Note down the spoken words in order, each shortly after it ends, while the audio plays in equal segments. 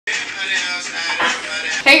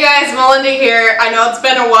Hey guys, Melinda here. I know it's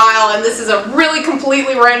been a while and this is a really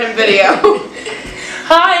completely random video.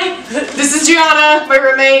 Hi! This is Gianna, my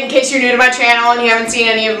roommate, in case you're new to my channel and you haven't seen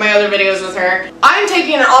any of my other videos with her. I'm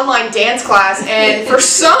taking an online dance class and for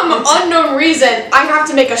some unknown reason, I have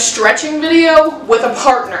to make a stretching video with a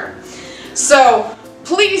partner. So,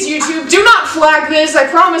 please YouTube, do not flag this. I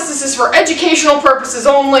promise this is for educational purposes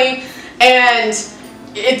only and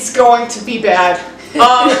it's going to be bad.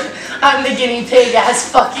 I'm the guinea pig as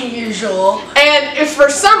fucking usual. And if for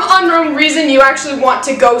some unknown reason you actually want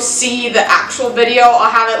to go see the actual video, I'll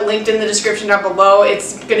have it linked in the description down below.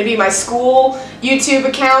 It's going to be my school YouTube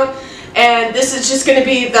account, and this is just going to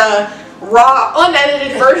be the raw,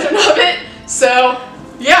 unedited version of it. So,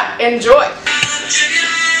 yeah, enjoy.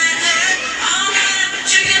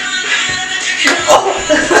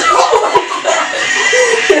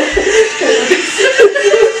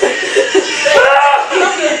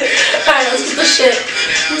 Alright, let's get the shit.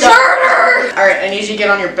 Murder! Alright, I need you to get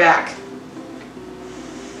on your back.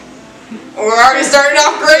 We're already starting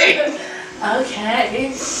off great!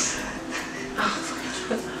 Okay.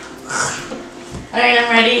 Alright, I'm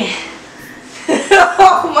ready.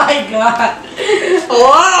 Oh my god.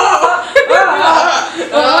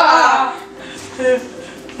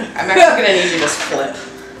 I'm actually gonna need you to flip.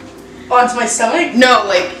 Onto my stomach? No,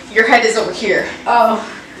 like, your head is over here. Oh.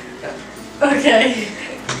 Okay.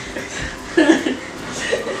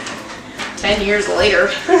 10 years later.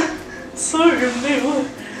 So new.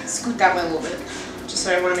 Scoot that way a little bit. Just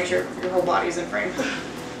so I want to make sure your whole body's in frame.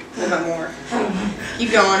 A little bit more.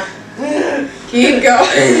 Keep going. Keep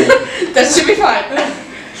going. That should be fine.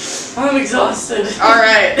 I'm exhausted.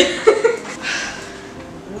 Alright.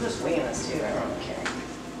 I'm just winging this too, I don't care.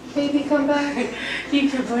 Baby, come back. You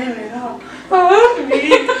can blame it all on me.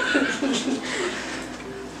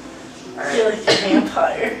 You're like a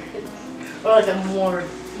vampire. Or like a more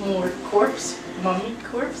corpse. Mummy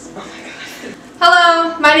corpse. Oh my god.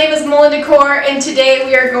 Hello, my name is Melinda, and today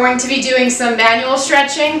we are going to be doing some manual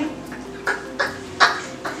stretching.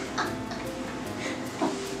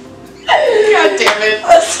 God damn it.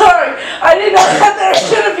 I'm sorry. I didn't know that I was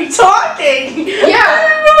going to be talking. Yeah. I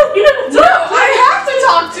didn't know you were going to talk. No, I have to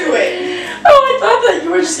talk to it. Oh, I thought that you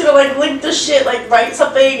were just going to like link the shit, like write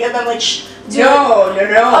something and then like No.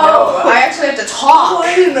 I actually have to talk. Oh,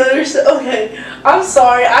 I didn't understand. Okay. I'm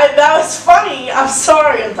sorry. That was funny. I'm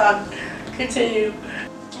sorry. I'm done. Continue.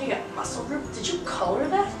 You got muscle group. Did you color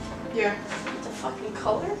that? Yeah. The fucking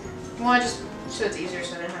color? Well, I just, so it's easier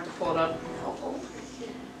so I didn't have to pull it up. No.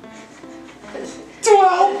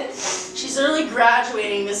 12! She's early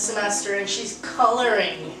graduating this semester and she's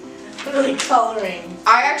coloring. Literally coloring.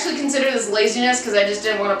 I actually consider this laziness because I just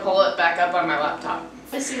didn't want to pull it back up on my laptop.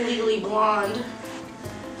 Missing Legally Blonde.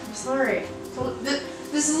 I'm sorry. So,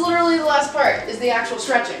 this is literally the last part, is the actual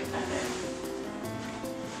stretching. Okay.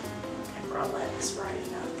 I brought legs right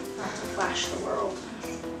enough not to flash the world.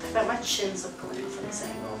 I bet my chin's look great from this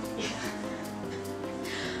angle.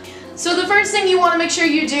 So the first thing you want to make sure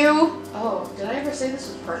you do... Oh, did I ever say this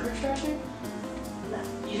was partner stretching? No,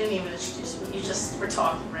 you didn't even introduce me. You just were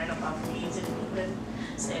talking random about me. You didn't even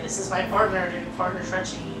say this is my partner doing partner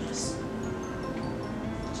stretching. You just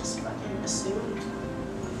fucking assumed.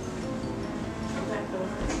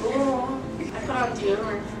 Oh, I put on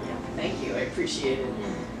deodorant for you. Thank you, I appreciate it.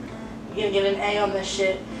 You're gonna get an A on this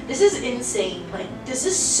shit. This is insane. Like, this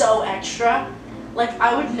is so extra. Like,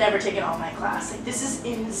 I would never take an all-night class. Like, this is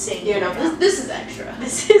insane. Yeah, no, this is extra.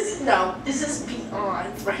 This is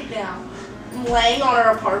beyond right now. I'm laying on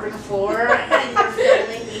our apartment floor and you're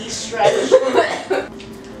filming me stretch.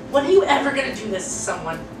 When are you ever gonna do this to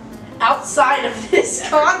someone? Outside of this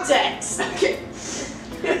context. Okay.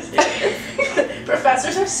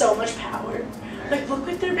 Professors have so much power. Like, look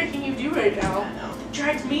what they're making you do right now. I know. They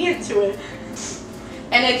dragged me into it.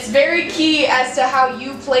 And it's very key as to how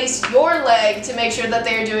you place your leg to make sure that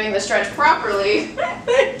they are doing the stretch properly.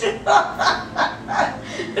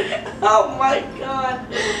 Oh my god.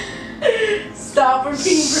 Stop, we're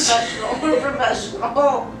being professional. We're professional.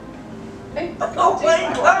 Oh my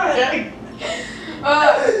god.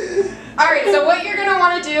 Alright, so what you're going to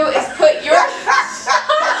want to do is put your...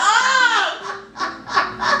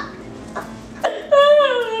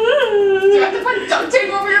 Do you have to put duct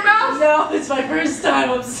tape over your mouth? No, it's my first time.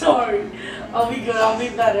 I'm sorry. I'll be good. I'll be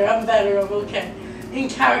better. I'm better. I'm okay. In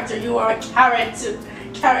character, you are a carrot.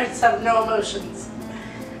 Carrots have no emotions.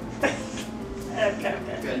 Okay.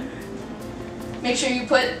 Good. Make sure you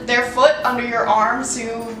put their foot under your arm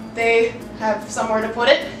so they have somewhere to put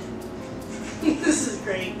it. This is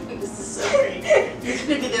great. This is so great. You're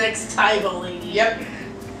gonna be the next Tybo lady. Yep.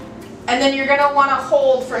 And then you're going to want to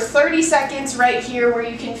hold for 30 seconds right here where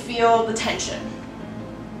you can feel the tension.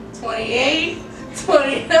 28,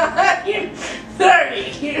 29,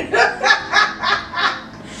 30.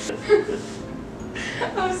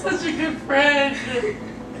 I'm such a good friend.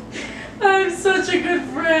 I'm such a good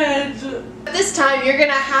friend. This time you're going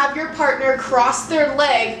to have your partner cross their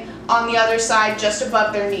leg on the other side just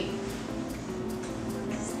above their knee.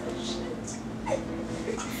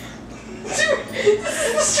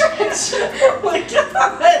 Stretch. Oh my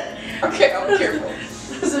god. Okay, I'm careful.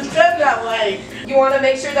 Doesn't bend that way. You want to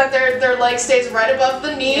make sure that their leg stays right above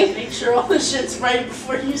the knee. Yeah, make sure all the shit's right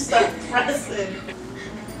before you start pressing.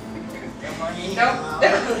 Nope.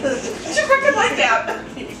 Put your fucking leg down.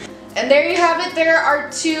 And there you have it. There are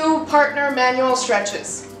 2 partner manual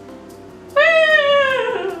stretches.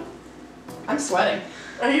 I'm sweating.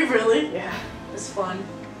 Are you really? Yeah. It's fun.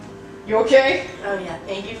 You okay? Oh yeah,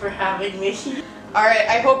 thank you for having me. Alright,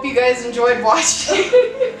 I hope you guys enjoyed watching.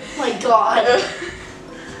 Oh my god.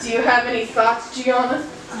 Do you have any thoughts, Gianna?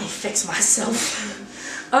 Let me fix myself.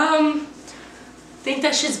 Think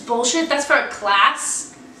that shit's bullshit. That's for a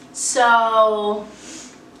class. So,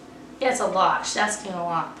 yeah, it's a lot. She's asking a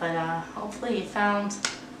lot, but hopefully you found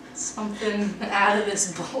something out of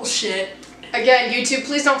this bullshit. Again, YouTube,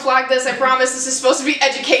 please don't flag this. I promise this is supposed to be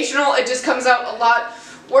educational. It just comes out a lot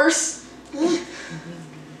worse.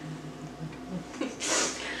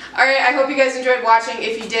 Alright, I hope you guys enjoyed watching.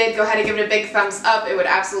 If you did, go ahead and give it a big thumbs up. It would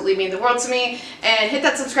absolutely mean the world to me. And hit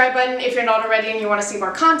that subscribe button if you're not already and you want to see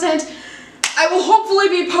more content. I will hopefully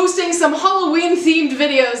be posting some Halloween themed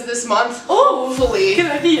videos this month. Oh, hopefully. Can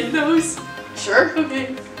I be in those? Sure.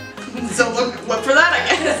 Okay. So look for that, I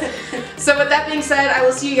guess. So with that being said, I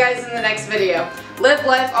will see you guys in the next video. Live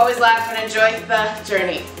life, always laugh, and enjoy the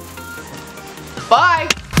journey. Bye!